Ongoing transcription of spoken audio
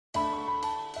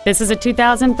This is a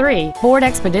 2003 Ford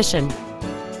Expedition.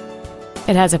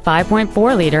 It has a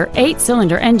 5.4-liter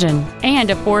 8-cylinder engine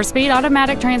and a 4-speed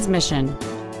automatic transmission.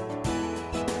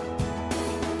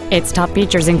 Its top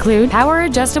features include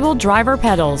power-adjustable driver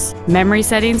pedals, memory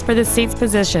settings for the seat's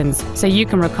positions so you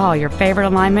can recall your favorite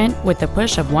alignment with the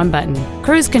push of one button,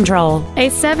 cruise control, a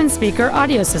 7-speaker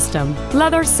audio system,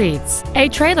 leather seats, a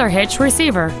trailer hitch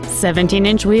receiver,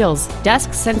 17-inch wheels,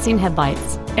 dusk-sensing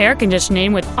headlights, air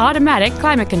conditioning with automatic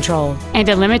climate control, and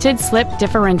a limited slip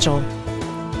differential.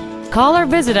 Call or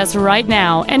visit us right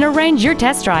now and arrange your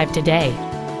test drive today.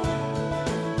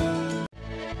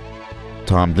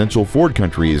 Tom Denchel Ford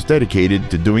Country is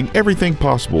dedicated to doing everything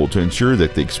possible to ensure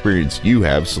that the experience you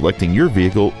have selecting your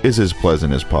vehicle is as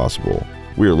pleasant as possible.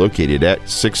 We are located at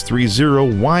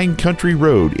 630 Wine Country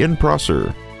Road in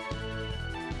Prosser.